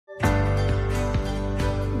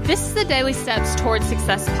This is the Daily Steps Towards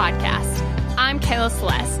Success podcast. I'm Kayla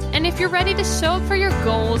Celeste, and if you're ready to show up for your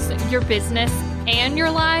goals, your business, and your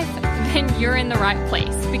life, then you're in the right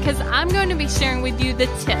place, because I'm going to be sharing with you the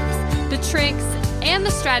tips, the tricks, and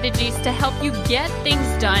the strategies to help you get things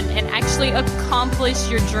done and actually accomplish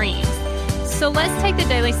your dreams. So let's take the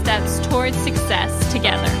daily steps towards success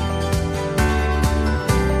together.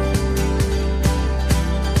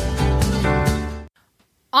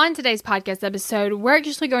 On today's podcast episode, we're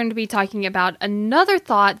actually going to be talking about another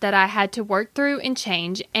thought that I had to work through and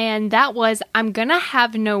change, and that was I'm going to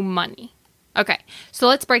have no money. Okay, so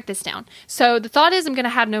let's break this down. So the thought is I'm going to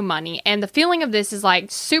have no money, and the feeling of this is like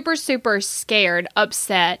super scared,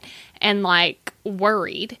 upset, and like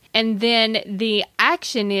worried. And then the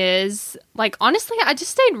action is like, honestly, I just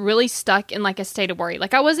stayed really stuck in like a state of worry.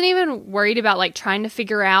 Like I wasn't even worried about like trying to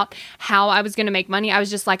figure out how I was going to make money. I was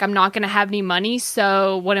just like, I'm not going to have any money.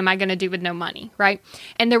 So what am I going to do with no money? Right.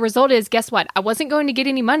 And the result is, guess what? I wasn't going to get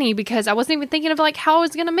any money because I wasn't even thinking of like how I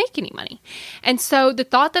was going to make any money. And so the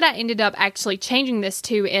thought that I ended up actually changing this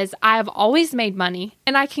to is I have always made money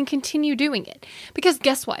and I can continue doing it. Because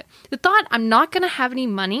guess what? The thought I'm not going to have any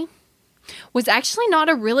money was actually not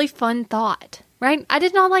a really fun thought, right? I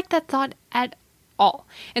did not like that thought at all.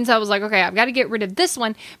 And so I was like, okay, I've got to get rid of this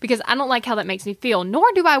one because I don't like how that makes me feel, nor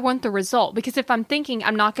do I want the result. Because if I'm thinking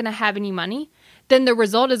I'm not going to have any money, then the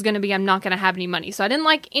result is going to be I'm not going to have any money. So I didn't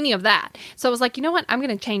like any of that. So I was like, you know what? I'm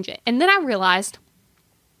going to change it. And then I realized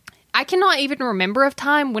I cannot even remember a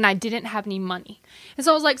time when I didn't have any money. And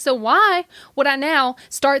so I was like, so why would I now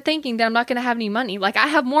start thinking that I'm not going to have any money? Like I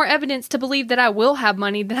have more evidence to believe that I will have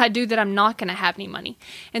money than I do that I'm not going to have any money.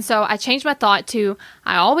 And so I changed my thought to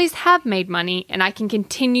I always have made money and I can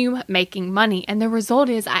continue making money. And the result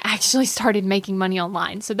is I actually started making money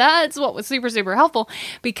online. So that's what was super helpful,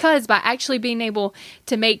 because by actually being able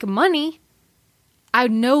to make money, I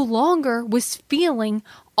no longer was feeling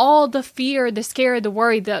all the fear, the scare, the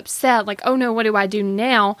worry, the upset, like, oh no, what do I do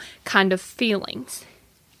now kind of feelings.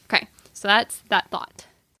 Okay, so that's that thought.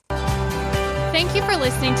 Thank you for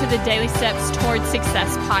listening to the Daily Steps Towards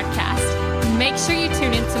Success podcast. Make sure you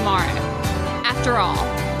tune in tomorrow. After all,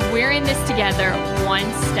 we're in this together, one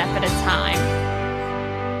step at a time.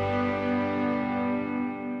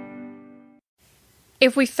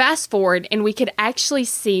 If we fast forward and we could actually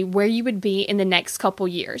see where you would be in the next couple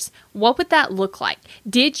years, what would that look like?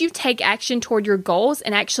 Did you take action toward your goals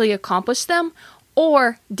and actually accomplish them?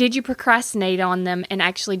 Or did you procrastinate on them and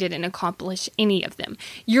actually didn't accomplish any of them?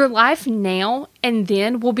 Your life now and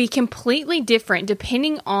then will be completely different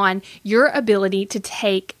depending on your ability to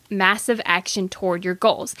take massive action toward your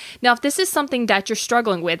goals. Now, if this is something that you're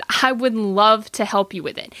struggling with, I would love to help you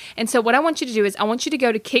with it. And so what I want you to do is I want you to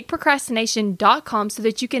go to kickprocrastination.com so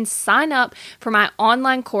that you can sign up for my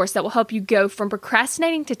online course that will help you go from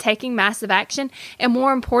procrastinating to taking massive action, and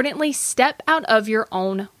more importantly, step out of your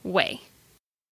own way.